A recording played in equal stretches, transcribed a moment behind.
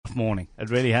morning. It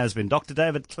really has been. Dr.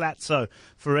 Daivid Klatzow,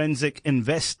 forensic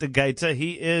investigator.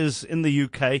 He is in the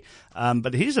UK,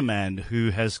 but he's a man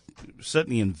who has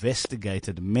certainly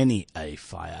investigated many a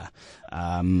fire.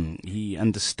 He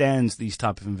understands these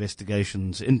type of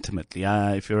investigations intimately.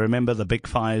 If you remember the big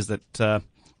fires that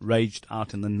raged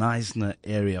out in the Neisner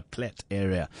area, Platt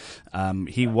area,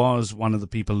 he was one of the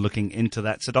people looking into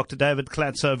that. So, Dr. Daivid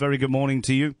Klatzow, very good morning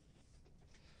to you.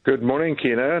 Good morning,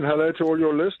 Kieno, and hello to all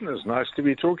your listeners. Nice to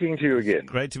be talking to you again.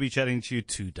 Great to be chatting to you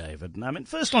too, David. I mean,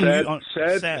 first on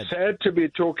sad to be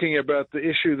talking about the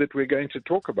issue that we're going to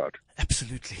talk about.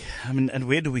 Absolutely. I mean, and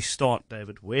where do we start,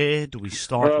 David? Where do we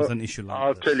start with an issue like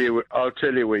this? I'll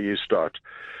tell you where you start.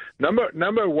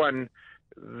 Number one,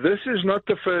 this is not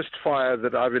the first fire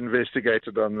that I've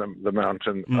investigated on the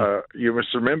mountain. You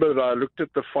must remember that I looked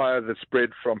at the fire that spread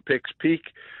from Peck's Peak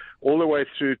all the way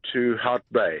through to Hout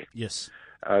Bay. Yes.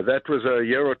 That was a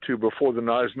year or two before the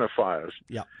Neisner fires.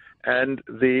 Yeah. And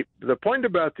the point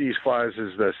about these fires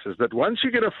is this, is that once you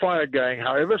get a fire going,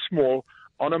 however small,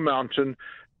 on a mountain,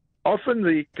 often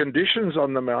the conditions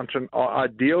on the mountain are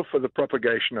ideal for the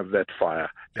propagation of that fire,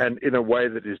 and in a way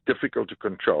that is difficult to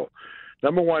control.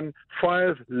 Number one,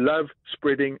 fires love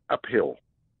spreading uphill.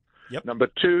 Yep. Number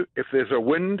two, if there's a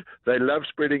wind, they love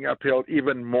spreading uphill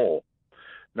even more.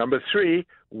 Number three,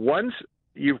 once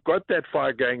you've got that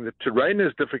fire going, the terrain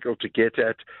is difficult to get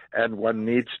at, and one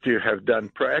needs to have done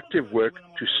proactive work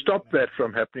to stop that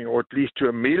from happening, or at least to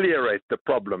ameliorate the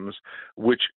problems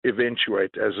which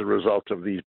eventuate as a result of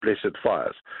these blessed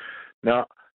fires. Now,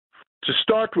 to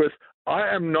start with,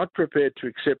 I am not prepared to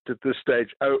accept at this stage,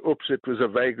 it was a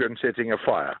vagrant setting a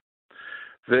fire.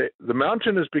 The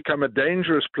mountain has become a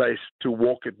dangerous place to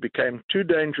walk. It became too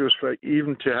dangerous for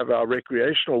even to have our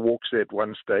recreational walks there at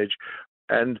one stage,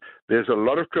 and there's a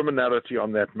lot of criminality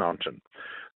on that mountain.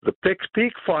 The Peck's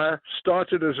Peak fire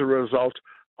started as a result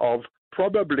of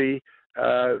probably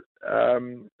the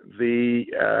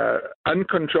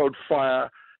uncontrolled fire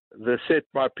that's set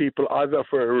by people either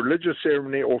for a religious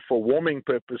ceremony or for warming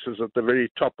purposes at the very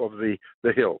top of the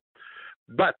hill.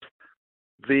 But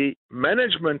the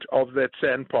management of that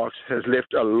sandparks has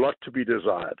left a lot to be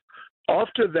desired.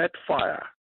 After that fire,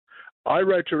 I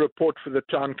wrote a report for the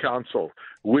town council,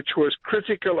 which was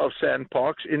critical of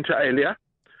sandparks inter alia,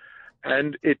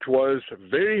 and it was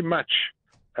very much...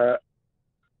 hello,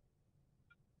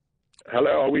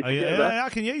 are we together? Yeah, I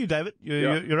can hear you, David.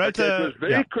 You wrote it was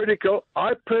very critical.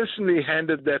 I personally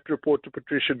handed that report to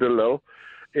Patricia DeLille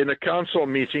in a council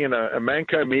meeting, in a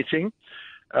Manco meeting,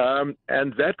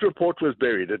 and that report was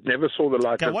buried. It never saw the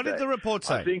light of day. What did the report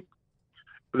say? I think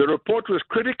the report was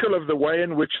critical of the way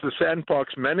in which the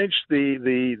sandparks managed the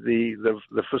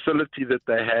facility that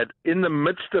they had in the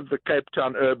midst of the Cape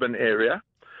Town urban area,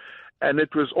 and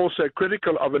it was also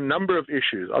critical of a number of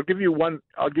issues. I'll give you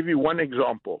one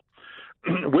example.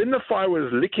 When the fire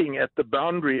was licking at the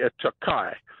boundary at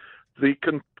Tokai, the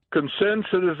concerned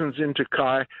citizens in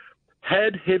Tokai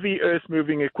had heavy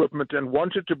earth-moving equipment and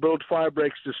wanted to build fire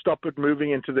breaks to stop it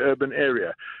moving into the urban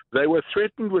area. They were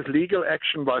threatened with legal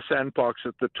action by sandparks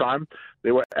at the time.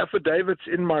 There were affidavits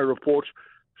in my report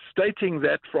stating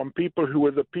that from people who were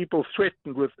the people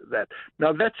threatened with that.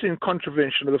 Now, that's in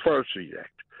contravention of the Forestry Act.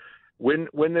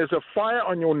 When there's a fire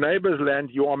on your neighbor's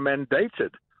land, you are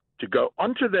mandated to go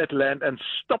onto that land and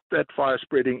stop that fire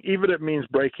spreading, even if it means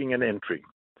breaking and entering.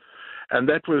 And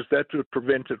that would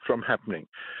prevent it from happening.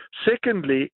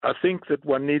 Secondly, I think that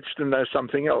one needs to know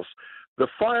something else. The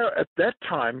fire at that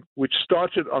time, which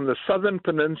started on the southern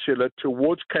peninsula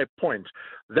towards Cape Point,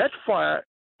 that fire,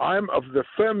 I'm of the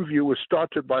firm view, was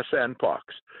started by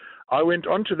sandparks. I went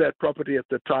onto that property at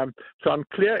the time, found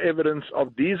clear evidence of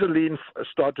dieseline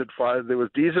started fire. There was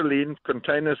dieseline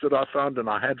containers that I found, and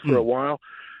I had for a while,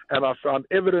 and I found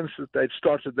evidence that they'd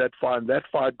started that fire, and that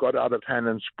fire got out of hand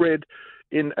and spread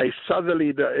in a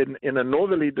in a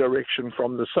northerly direction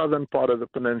from the southern part of the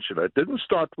peninsula. It didn't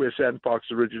start where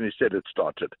sandparks originally said it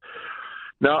started.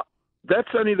 Now, that's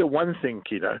only the one thing,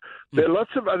 Kieno. There are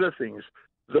lots of other things.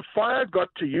 The fire got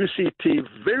to UCT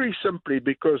very simply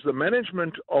because the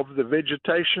management of the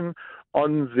vegetation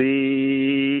on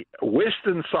the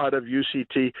western side of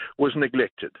UCT was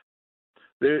neglected.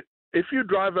 If you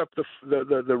drive up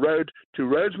the road to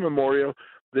Rhodes Memorial,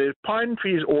 there are pine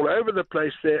trees all over the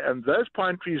place there, and those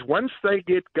pine trees, once they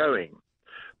get going,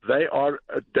 they are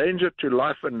a danger to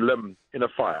life and limb in a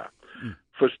fire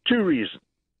for two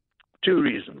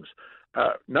reasons.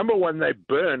 Number one, they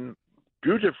burn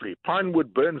beautifully. Pine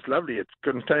wood burns lovely. It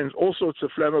contains all sorts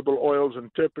of flammable oils and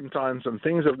turpentines and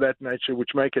things of that nature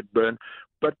which make it burn,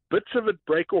 but bits of it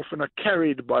break off and are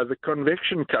carried by the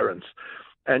convection currents.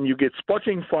 and you get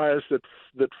spotting fires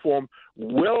that form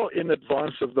well in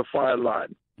advance of the fire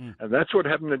line. And that's what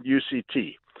happened at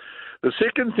UCT. The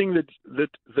second thing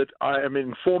that I am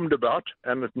informed about,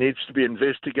 and it needs to be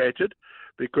investigated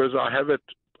because I have it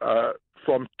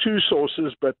from two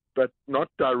sources, but not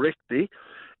directly,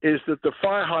 is that the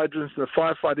fire hydrants and the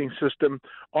firefighting system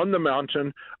on the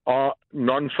mountain are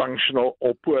non-functional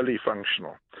or poorly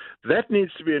functional. That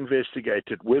needs to be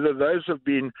investigated, whether those have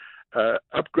been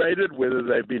upgraded, whether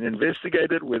they've been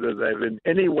investigated, whether they've in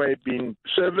any way been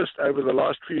serviced over the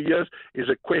last few years is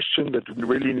a question that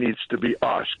really needs to be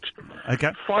asked.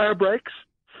 Okay. Fire breaks,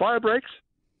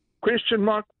 question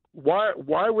mark.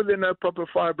 Why were there no proper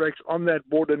fire breaks on that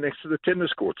border next to the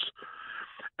tennis courts?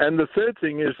 And the third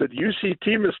thing is that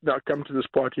UCT must now come to this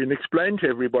party and explain to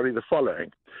everybody the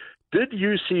following. Did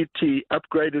UCT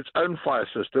upgrade its own fire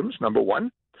systems, number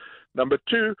one? Number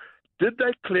two, did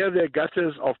they clear their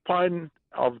gutters of pine,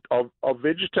 of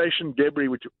vegetation debris,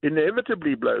 which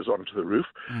inevitably blows onto the roof?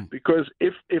 Because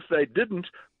if they didn't,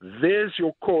 there's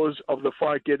your cause of the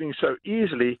fire getting so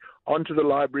easily onto the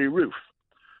library roof.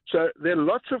 So there are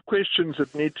lots of questions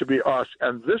that need to be asked,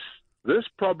 and this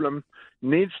problem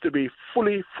needs to be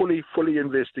fully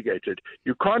investigated.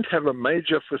 You can't have a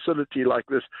major facility like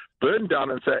this burn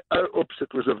down and say, oh, oops,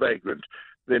 it was a vagrant.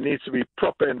 There needs to be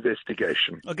proper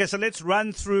investigation. Okay, so let's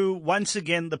run through once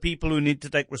again the people who need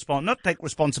to not take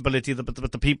responsibility, but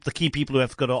the key people who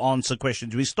have got to answer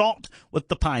questions. We start with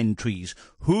the pine trees.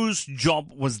 Whose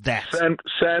job was that?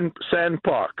 Sand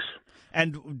Parks.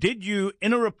 And did you,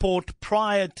 in a report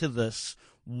prior to this,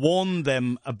 warn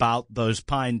them about those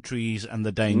pine trees and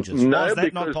the dangers? No, was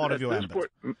that not part of your ambit?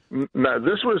 No,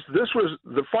 this was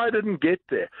the fire didn't get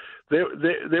there.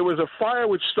 There was a fire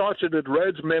which started at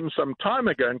Rhodes Mem some time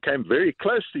ago and came very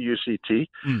close to UCT.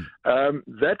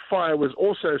 That fire was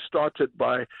also started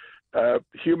by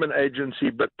human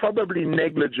agency, but probably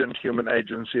negligent human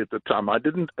agency at the time. I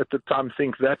didn't at the time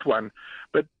think that one,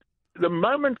 but the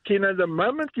moment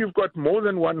you've got more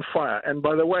than one fire, and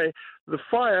by the way, the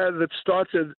fire that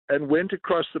started and went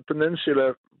across the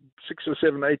peninsula 6 or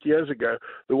 7, 8 years ago,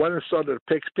 the one that started at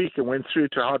Peck's Peak and went through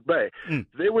to Hart Bay,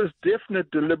 there was definite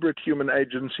deliberate human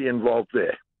agency involved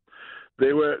there.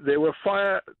 There were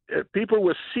fire, people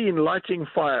were seen lighting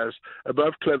fires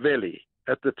above Clavelli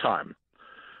at the time.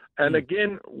 And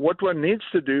again, what one needs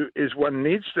to do is one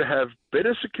needs to have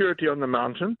better security on the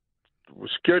mountain.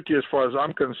 Security, as far as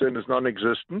I'm concerned, is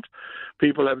non-existent.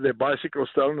 People have their bicycles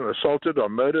stolen or assaulted or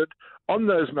murdered on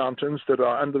those mountains that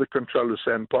are under the control of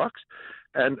Sand Parks,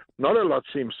 and not a lot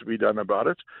seems to be done about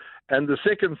it. And the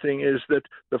second thing is that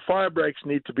the fire breaks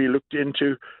need to be looked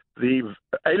into, the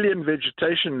alien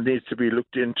vegetation needs to be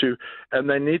looked into, and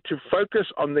they need to focus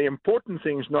on the important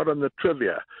things, not on the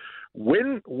trivia.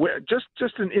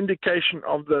 Just an indication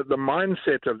of the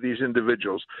mindset of these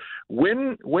individuals.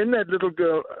 When that little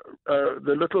girl,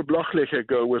 the little Blochlecher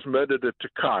girl, was murdered at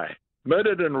Turkey,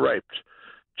 murdered and raped,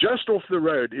 just off the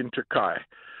road in Turkey,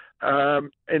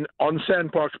 on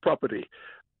Sand Park's property,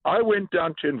 I went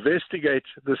down to investigate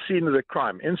the scene of the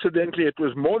crime. Incidentally, it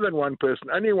was more than one person.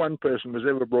 Only one person was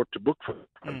ever brought to book for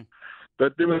it.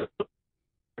 But there was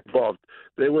involved.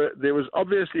 There was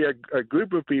obviously a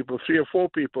group of people, 3 or 4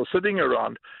 people sitting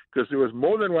around, because there was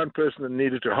more than one person that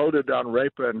needed to hold her down,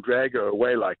 rape her, and drag her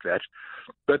away like that.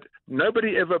 But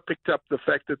nobody ever picked up the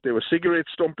fact that there were cigarette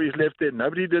stompies left there.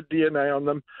 Nobody did DNA on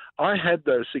them. I had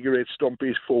those cigarette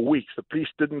stompies for weeks. The police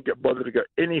didn't bother to go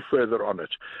any further on it.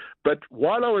 But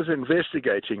while I was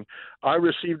investigating, I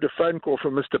received a phone call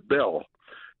from Mr. Bell,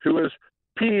 who was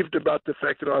peeved about the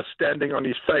fact that I was standing on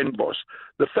his fane boss.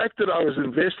 The fact that I was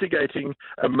investigating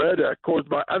a murder caused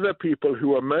by other people who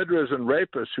were murderers and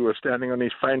rapists who were standing on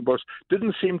his fane boss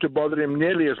didn't seem to bother him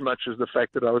nearly as much as the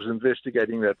fact that I was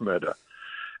investigating that murder.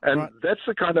 And that's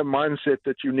the kind of mindset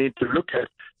that you need to look at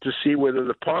to see whether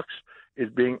the parks is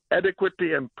being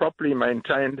adequately and properly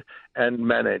maintained and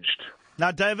managed.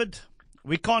 Now, David,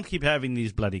 we can't keep having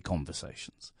these bloody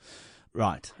conversations.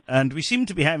 Right. And we seem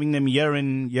to be having them year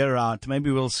in, year out.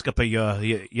 Maybe we'll skip a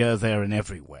year there and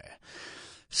everywhere.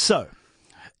 So,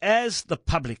 as the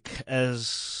public,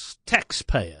 as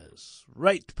taxpayers,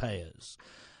 ratepayers,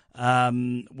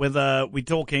 whether we're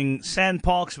talking Sand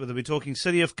Parks, whether we're talking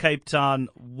City of Cape Town,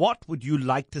 what would you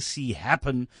like to see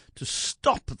happen to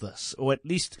stop this, or at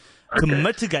least to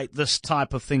mitigate this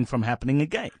type of thing from happening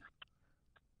again?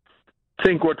 I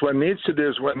think what one needs to do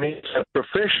is one needs a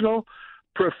professional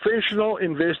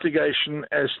investigation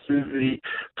as to the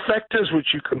factors which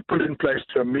you can put in place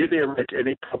to ameliorate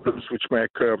any problems which may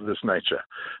occur of this nature.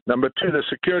 Number 2, the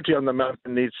security on the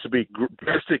mountain needs to be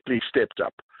drastically stepped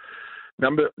up.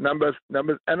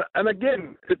 And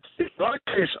again, it's not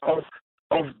a case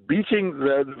of beating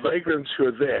the vagrants who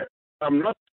are there. I'm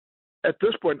not. At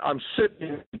this point, I'm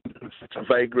sitting with a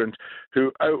vagrant who,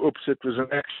 it was an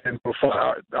accidental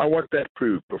fire. I want that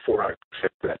proved before I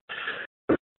accept that.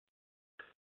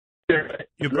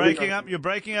 You're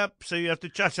breaking up, so you have to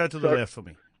chacha to the left for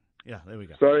me. Yeah, there we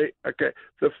go. Sorry, okay.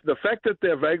 The fact that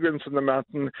there are vagrants in the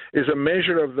mountain is a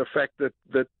measure of the fact that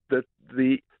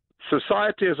the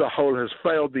society as a whole has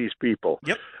failed these people.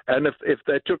 Yep. And if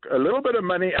they took a little bit of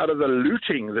money out of the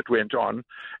looting that went on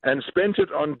and spent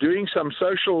it on doing some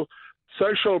social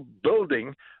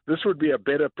building, this would be a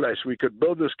better place. We could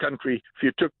build this country. If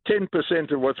you took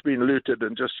 10% of what's been looted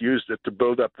and just used it to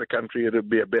build up the country, it would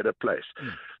be a better place.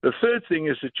 The third thing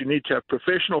is that you need to have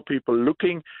professional people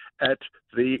looking at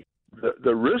the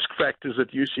risk factors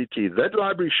at UCT. That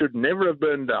library should never have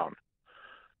burned down.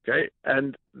 Okay,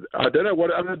 and I don't know what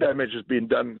other damage has been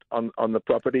done on the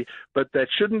property, but that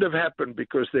shouldn't have happened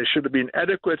because there should have been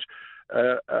adequate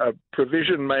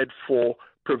provision made for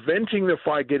preventing the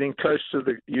fire getting close to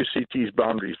the UCT's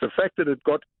boundaries. The fact that it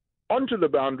got onto the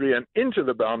boundary and into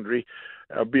the boundary,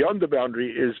 beyond the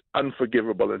boundary, is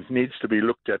unforgivable and needs to be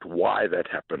looked at why that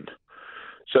happened.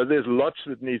 So there's lots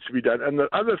that needs to be done. And the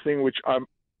other thing which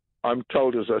I'm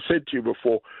told, as I said to you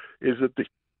before, is that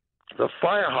the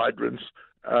fire hydrants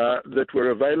that were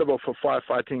available for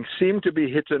firefighting seem to be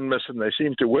hit and miss, and they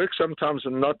seem to work sometimes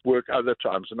and not work other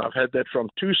times. And I've had that from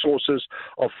two sources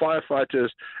of firefighters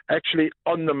actually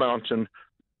on the mountain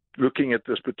looking at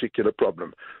this particular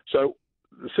problem. So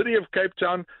the city of Cape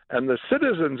Town and the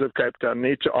citizens of Cape Town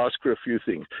need to ask for a few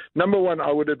things. Number one,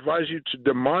 I would advise you to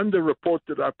demand the report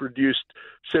that I produced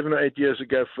 7 or 8 years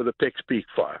ago for the Pex Peak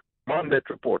fire. Demand that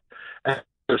report and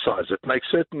emphasize it. Make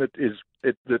certain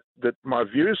that my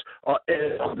views are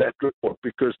aired on that report,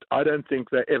 because I don't think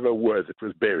they ever were. It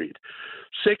was buried.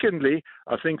 Secondly,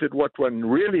 I think that what one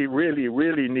really, really,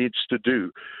 really needs to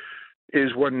do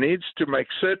is one needs to make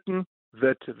certain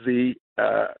that the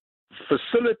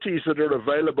facilities that are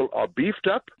available are beefed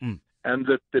up, and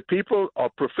that the people are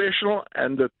professional,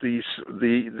 and that the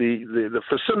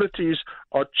facilities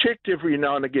are checked every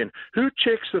now and again. Who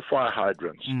checks the fire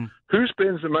hydrants? Who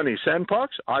spends the money?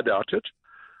 Sandparks? I doubt it.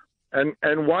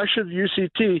 And why should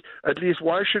UCT, at least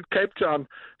why should Cape Town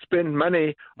spend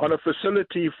money on a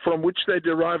facility from which they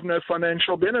derive no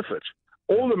financial benefit?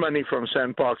 All the money from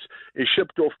Sandparks is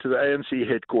shipped off to the ANC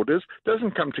headquarters,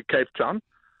 doesn't come to Cape Town.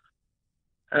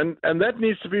 And that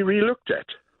needs to be relooked at.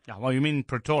 Yeah, well, you mean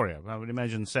Pretoria. I would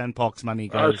imagine Sandparks money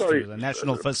goes to the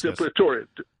National Fiscus. To Pretoria.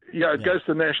 Yeah, it goes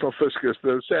to the National Fiscus.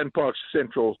 The Sandparks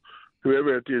Central,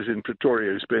 whoever it is in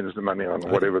Pretoria who spends the money on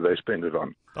whatever they spend it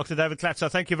on. Dr. Daivid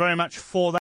Klatzow, thank you very much for that.